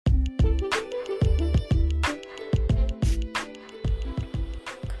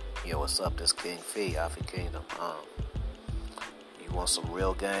what's up? This King Fee, Alpha Kingdom. You want some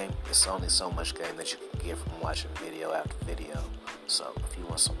real game? It's only so much game that you can get from watching video after video. So if you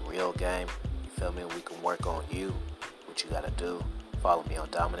want some real game, you feel me? We can work on you. What you gotta do? Follow me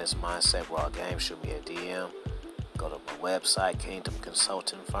on Dominance Mindset Raw Game. Shoot me a DM. Go to my website,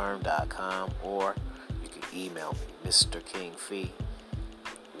 kingdomconsultingfirm.com, or you can email me,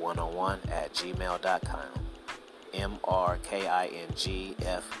 mrkingfee101@gmail.com.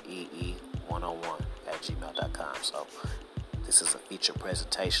 mrkingfee101@gmail.com. So this is a feature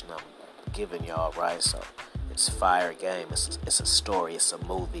presentation I'm giving y'all, right? So it's fire game. It's a story. It's a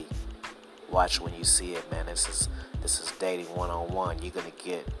movie. Watch when you see it, man. This is dating 101. You're gonna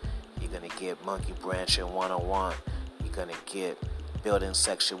get monkey branching 101. You're gonna get building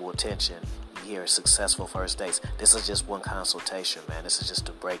sexual tension. You hear successful first dates. This is just one consultation, man. This is just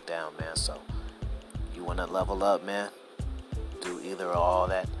a breakdown, man. So you wanna level up, man? Do either or all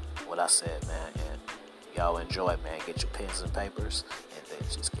that what I said, man. And y'all enjoy, man. Get your pens and papers, and then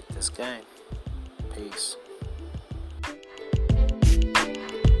just get this game. Peace.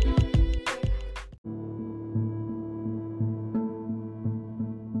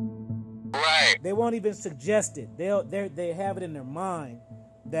 They won't even suggest it. They have it in their mind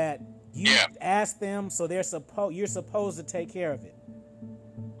that you ask them, so you're supposed to take care of it.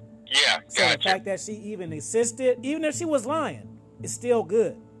 Yeah. So the fact that she even insisted, even if she was lying, it's still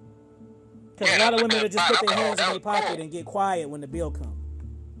good. Because a lot of women will just put their hands in their pocket and get quiet when the bill comes.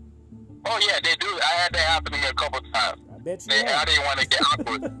 Oh yeah, they do. I had that happen to me a couple times. I bet you. I didn't want to get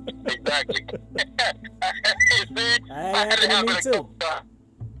awkward. Exactly. You see? I had that happen to me too.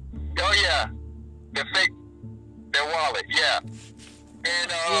 Oh yeah. They fake their wallet, yeah.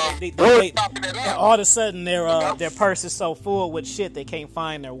 And and all of a sudden their purse is so full with shit they can't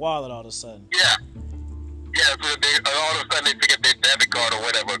find their wallet all of a sudden. Yeah. Yeah, so all of a sudden they forget their debit card or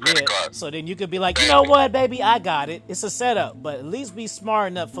whatever, credit card. So then you could be like, you know what, baby, I got it. It's a setup, but at least be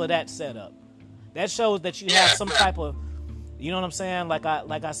smart enough for that setup. That shows that you have some type of, you know what I'm saying? Like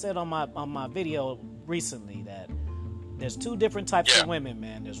I said on my video recently, that there's two different types of women,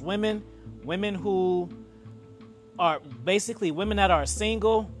 man. There's women who are basically women that are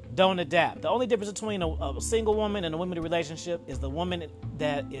single, don't adapt. The only difference between a single woman and a woman in a relationship is the woman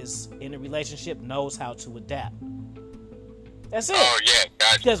that is in a relationship knows how to adapt. That's it. Oh, yeah,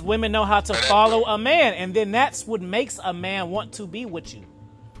 gotcha. Because women know how to follow a man, and then that's what makes a man want to be with you.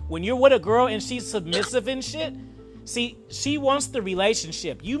 When you're with a girl and she's submissive and shit, see, she wants the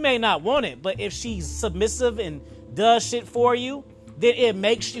relationship. You may not want it, but if she's submissive and does shit for you, then it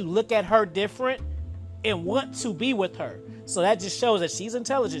makes you look at her different and want to be with her. So that just shows that she's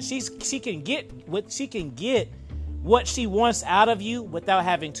intelligent. She can get what she wants out of you without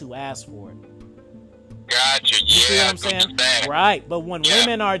having to ask for it. Gotcha. You see what I'm saying? Right. But when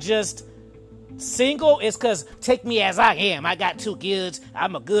women are just single, it's because take me as I am. I got 2 kids.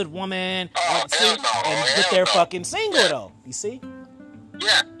 I'm a good woman. But they're fucking single though. You see?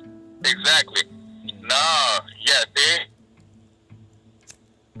 Yeah. Exactly. No. Yeah. See?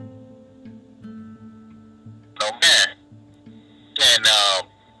 No man. And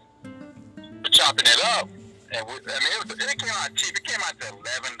chopping it up. And it came out cheap. It came out to $11.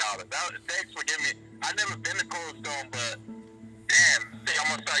 Thanks for giving me. I've never been to Cold Stone, but damn, I'm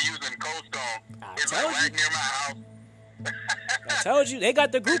gonna start using Cold Stone. It's like right near my house. I told you they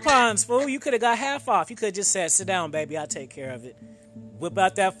got the Groupons, fool. You could have got half off. You could have just said, "Sit down, baby. I'll take care of it." Whip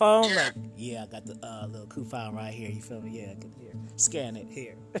out that phone, I got the little coupon right here. You feel me? Yeah, here. Scan it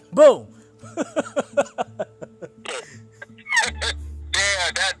here. Boom.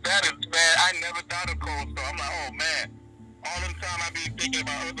 that is, man, I never thought of Cold Stone. I'm like, oh man, all the time I be thinking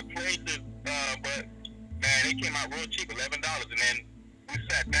about other places, but man, it came out real cheap, $11. And then we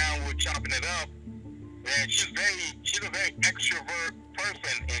sat down, we were chopping it up, and she's a very extrovert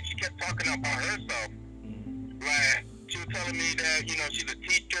person, and she kept talking about herself. Like, she was telling me that, she's a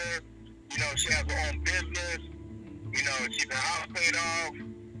teacher, she has her own business, she's a house paid off,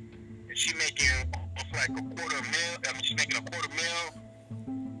 and she's making almost like she's making a $250,000.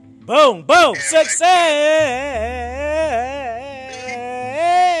 Boom, boom, success.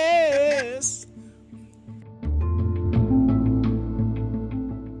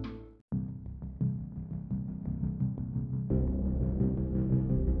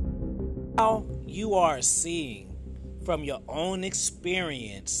 Now you are seeing from your own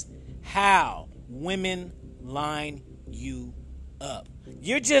experience how women line you up.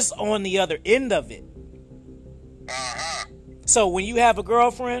 You're just on the other end of it. So when you have a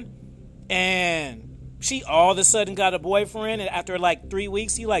girlfriend and She all of a sudden got a boyfriend, and after like 3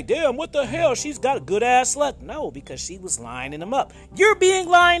 weeks, you like, damn, what the hell? She's got a good ass luck. No, because she was lining him up. You're being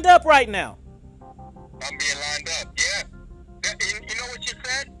lined up right now. I'm being lined up, yeah. You know what she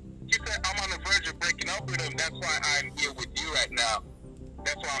said? She said, I'm on the verge of breaking up with him. That's why I'm here with you right now.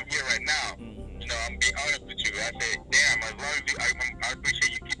 That's why I'm here right now. You know, I'm being honest with you. I said, damn, as long as you, I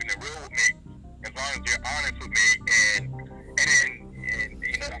appreciate you keeping it real with me. As long as you're honest with me, and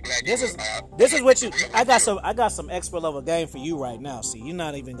you know, I'm glad this is what you. I got some expert level game for you right now. See, you're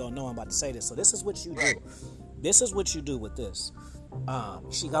not even gonna know I'm about to say this. So this is what you do. This is what you do with this.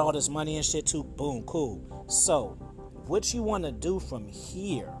 She got all this money and shit too. Boom, cool. So, what you want to do from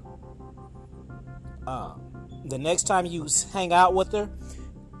here? The next time you hang out with her,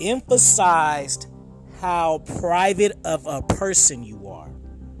 emphasized how private of a person you are.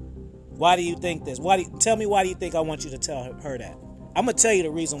 Why do you think this? Tell me why do you think I want you to tell her that? I'm gonna tell you the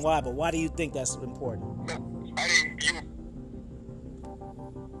reason why, but why do you think that's important?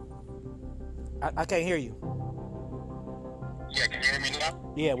 I can't hear you. Yeah, can you hear me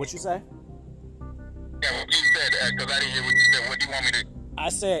now? Yeah, what you say? Yeah, what you said, because I didn't hear what you said. What do you want me to? I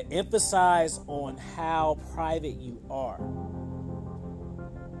said emphasize on how private you are.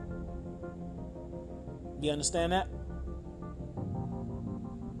 You understand that?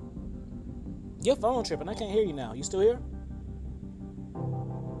 Your phone tripping. I can't hear you now. You still here?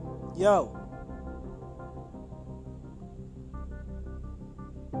 Yo.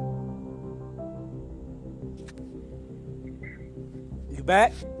 You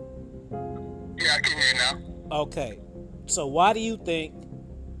back? Yeah, I can hear you now. Okay. So why do you think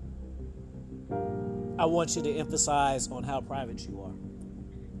I want you to emphasize on how private you are?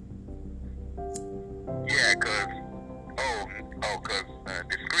 Yeah, because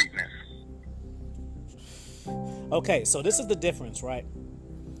discreetness. Okay, so this is the difference, right?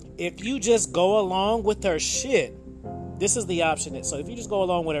 If you just go along with her shit, this is the option. So if you just go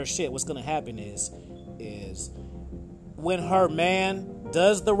along with her shit, what's gonna happen is when her man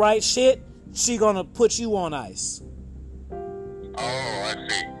does the right shit, she gonna put you on ice. Oh, I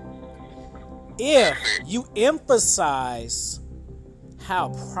see. If you emphasize how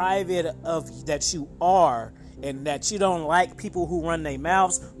private of that you are and that you don't like people who run their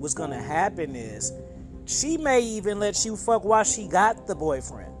mouths, what's gonna happen is she may even let you fuck while she got the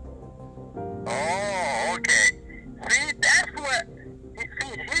boyfriend. Oh, okay. See, that's what.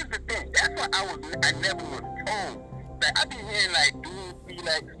 See, here's the thing. That's what I never was told. Like I be hearing like dudes be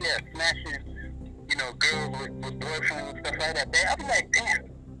like, yeah, smashing, you know, girls with boyfriends and stuff like that. I be like, damn,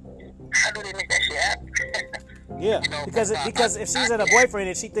 how do they make that shit happen? Yeah, you know, because if she's at a boyfriend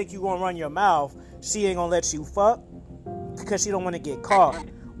and she think you gonna run your mouth, she ain't gonna let you fuck because she don't want to get caught.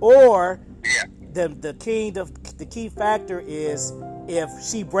 Or the key factor is if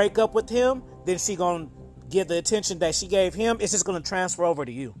she break up with him, then she gonna give the attention that she gave him. It's just gonna transfer over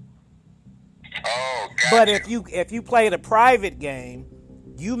to you. Oh, gotcha. But if you play the private game,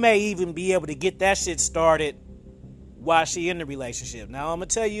 you may even be able to get that shit started while she in the relationship. Now I'm gonna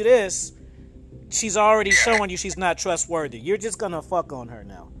tell you this. She's already showing you she's not trustworthy. You're just gonna fuck on her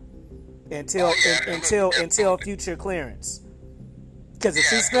now until future clearance. Because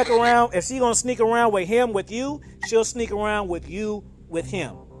if she gonna sneak around with him with you, she'll sneak around with you with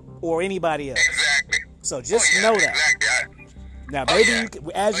him or anybody else. Exactly. So just know that. Exactly. Now, maybe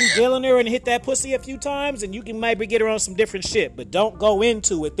as you dealing her and hit that pussy a few times, and you can maybe get her on some different shit, but don't go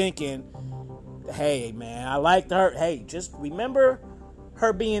into it thinking, hey man, I liked her. Hey, just remember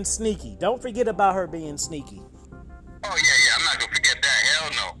her being sneaky. Don't forget about her being sneaky. Oh yeah, I'm not gonna forget that.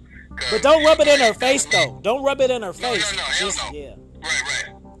 Hell no. But don't rub it in her face though. Don't rub it in her face. No, hell no. Yeah. Right.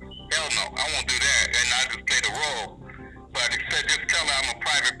 Hell no, I won't do that, and I just play the role. But just tell her I'm a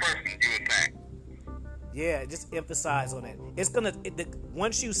private person. You would think. Yeah, just emphasize on it. It's gonna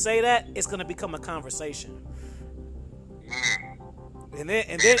once you say that, it's gonna become a conversation. And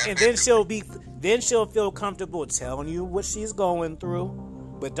then she'll feel comfortable telling you what she's going through.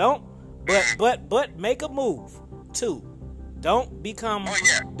 But make a move too. Don't become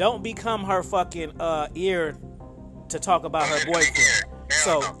her fucking ear to talk about her boyfriend.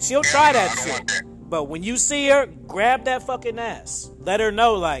 So she'll try that shit. But when you see her, grab that fucking ass. Let her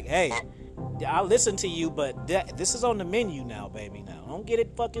know like, hey, I listen to you, but this is on the menu now, baby. Now don't get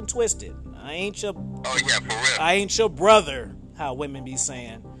it fucking twisted. I ain't your brother. How women be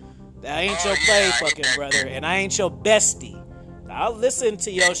saying, I ain't your play fucking brother, and I ain't your bestie. I'll listen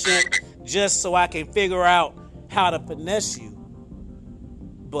to your shit just so I can figure out how to finesse you.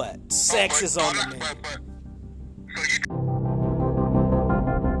 But sex is on the menu.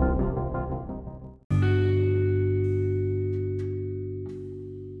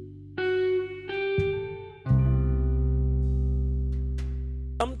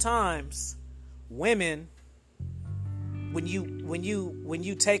 sometimes women, when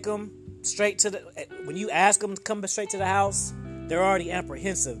you take them straight to when you ask them to come straight to the house, they're already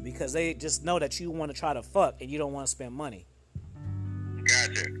apprehensive because they just know that you want to try to fuck and you don't want to spend money.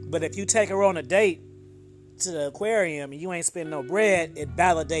 Gotcha. But if you take her on a date to the aquarium and you ain't spending no bread, it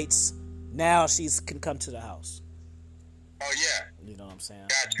validates now can come to the house. Oh yeah. You know what I'm saying?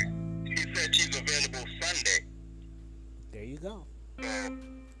 Gotcha. She said she's available Sunday. There you go. So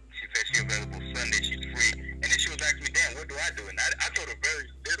she said she's available Sunday. She's free. And then she was asking me, damn, what do I do? And I told her very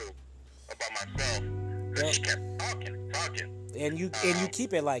little about myself. Because she kept talking. And you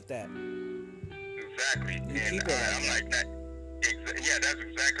keep it like that. Exactly. You and keep it like I'm that. like that. Yeah, that's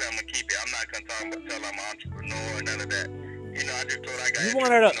exactly how I'm gonna keep it. I'm not gonna tell I'm an entrepreneur or none of that. You know, I just told her I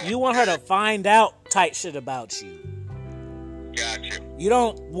got. You want her to find out tight shit about you. Gotcha. You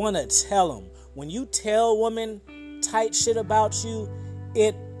don't want to tell them. When you tell women tight shit about you,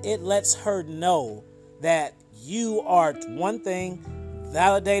 it lets her know that you are, one thing,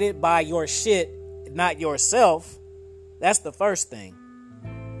 validated by your shit, not yourself. That's the first thing.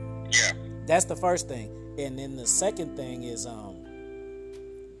 Yeah. That's the first thing. And then the second thing is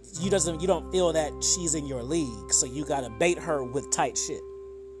you don't feel that she's in your league, so you gotta bait her with tight shit.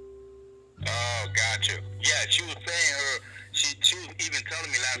 Oh, gotcha. Yeah, she was saying she was even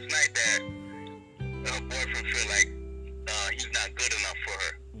telling me last night that her boyfriend feel like he's not good enough for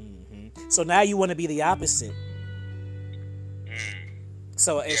her. Mm-hmm. So now you want to be the opposite.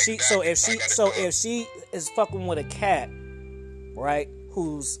 So if she is fucking with a cat, right?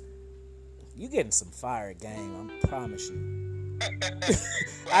 You getting some fire game, I promise you.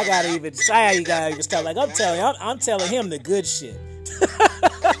 I gotta even start like I'm telling him the good shit.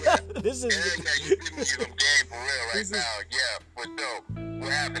 This is you giving me some game for real right now. Yeah, for sure.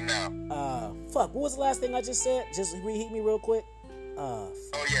 What happened now? Fuck, what was the last thing I just said? Just reheat me real quick. Oh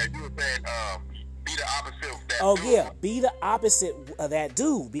yeah, you were saying be the opposite of that Oh dude. yeah, be the opposite of that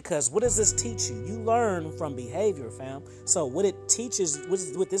dude, because what does this teach you? You learn from behavior, fam. So what it teaches,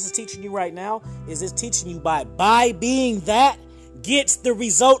 what this is teaching you right now, is it's teaching you by being that gets the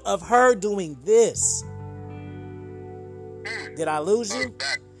result of her doing this. Did I lose you?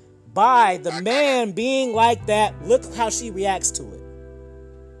 By the man being like that, look how she reacts to it.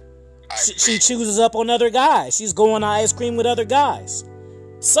 She chooses up on other guys. She's going to ice cream with other guys.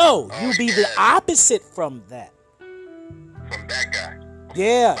 So, you be the opposite from that. From that guy.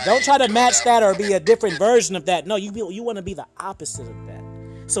 Yeah, don't try to match that or be a different version of that. No, you want to be the opposite of that.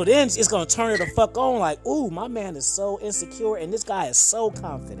 So then it's going to turn her the fuck on like, ooh, my man is so insecure and this guy is so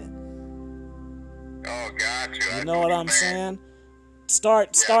confident. Oh, gotcha. You know what I'm saying?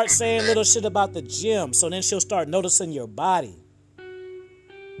 Start saying little shit about the gym, so then she'll start noticing your body.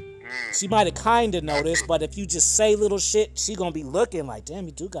 She might have kind of noticed, but if you just say little shit, she gonna be looking like, damn,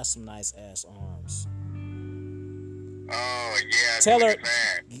 you do got some nice ass arms. Oh yeah.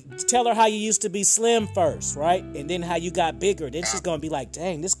 Tell her how you used to be slim first, right? And then how you got bigger. Then she's gonna be like,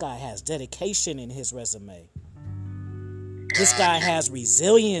 dang, this guy has dedication in his resume. This guy has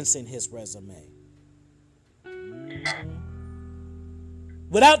resilience in his resume.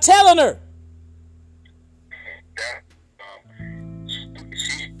 Without telling her.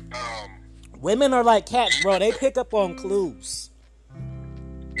 Women are like cats, bro. They pick up on clues.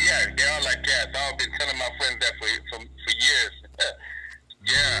 Yeah, they are like cats. I've been telling my friends that for years.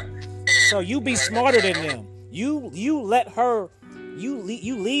 Yeah. And so you be smarter than them. You let her. You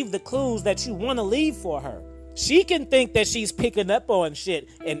leave the clues that you want to leave for her. She can think that she's picking up on shit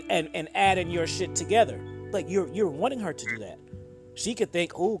and adding your shit together, but you're wanting her to do that. She could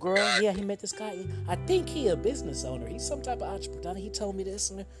think, oh girl, yeah, he met this guy. I think he a business owner. He's some type of entrepreneur. He told me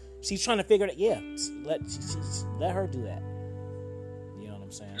this and she's trying to figure it out. Yeah, let her do that. You know what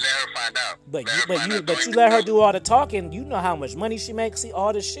I'm saying? Let her find out. But you let her do all the talking. You know how much money she makes. See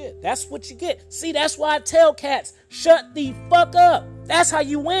all this shit. That's what you get. See, that's why I tell cats, shut the fuck up. That's how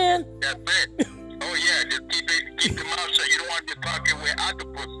you win. That's it. Oh yeah, just keep your mouth shut. You don't want to get talking without the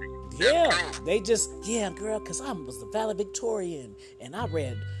pussy. Girl, because I was the valedictorian and I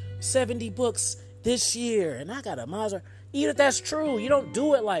read 70 books this year and I got a Mazda. Even if that's true, you don't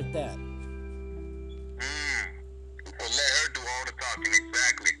do it like that. Well, let her do all the talking,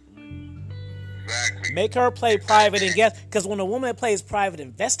 exactly. Make her play private and guess, because when a woman plays private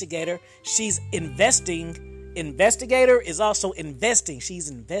investigator, she's investing. Investigator is also investing. She's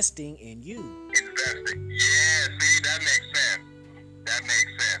investing in you. Investing. Yeah, see, that makes sense.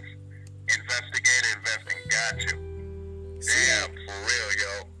 Investigator, investing, got you. Damn, for real,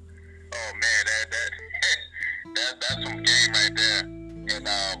 yo. Oh man, that's some game right there. And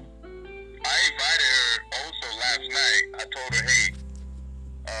I invited her also last night. I told her, hey,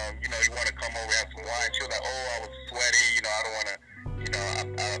 you want to come over and have some wine. She was like, oh, I was sweaty. I don't want to,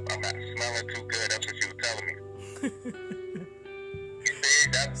 I'm not smelling too good. That's what she was telling me. See,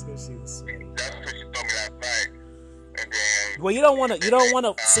 that's what she told me last night. And then, well, you don't want to.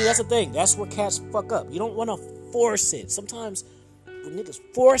 See, that's the thing. That's where cats fuck up. You don't want to force it. Sometimes when niggas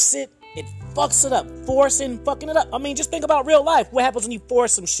force it, it fucks it up. Forcing, fucking it up. I mean, just think about real life. What happens when you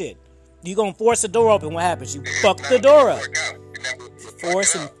force some shit? You gonna force the door open? What happens? You fuck the door up.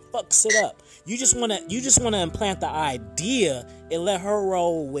 Force and fucks it up. You just wanna implant the idea and let her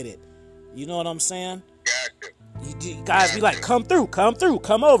roll with it. You know what I'm saying? You guys be like, come through, come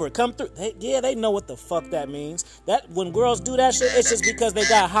over, come through. They know what the fuck that means. That when girls do that shit, it's just because they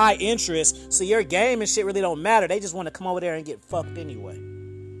got high interest. So your game and shit really don't matter. They just want to come over there and get fucked anyway.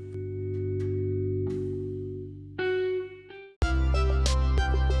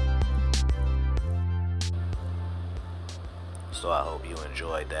 So I hope you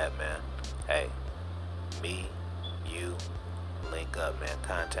enjoyed that, man. Hey, me, you, link up, man.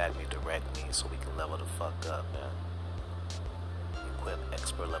 Contact me, direct me, so we can level the fuck up, man. Quit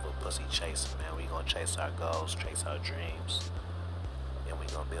expert level pussy chasing, man. We gonna chase our goals, chase our dreams, and we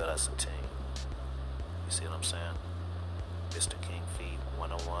gonna build us a team. You see what I'm saying? Mr.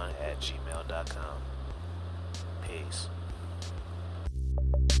 Kingfeed101 at gmail.com. Peace.